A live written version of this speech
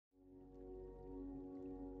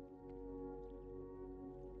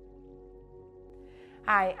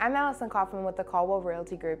Hi, I'm Allison Coffman with the Caldwell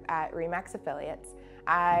Realty Group at RE/MAX Affiliates.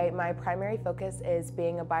 My primary focus is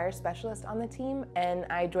being a buyer specialist on the team, and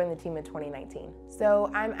I joined the team in 2019.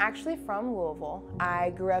 So I'm actually from Louisville. I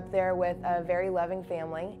grew up there with a very loving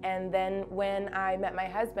family, and then when I met my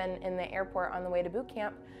husband in the airport on the way to boot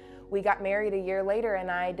camp, we got married a year later,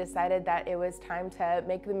 and I decided that it was time to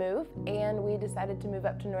make the move, and we decided to move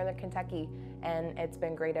up to Northern Kentucky, and it's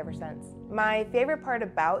been great ever since. My favorite part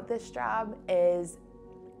about this job is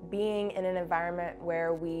being in an environment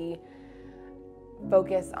where we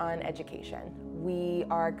focus on education. We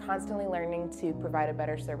are constantly learning to provide a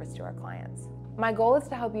better service to our clients. My goal is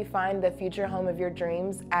to help you find the future home of your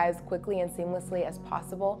dreams as quickly and seamlessly as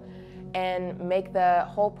possible and make the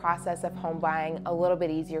whole process of home buying a little bit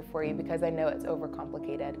easier for you, because I know it's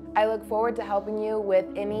overcomplicated. I look forward to helping you with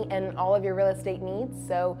any and all of your real estate needs,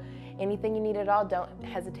 so anything you need at all, don't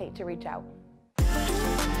hesitate to reach out.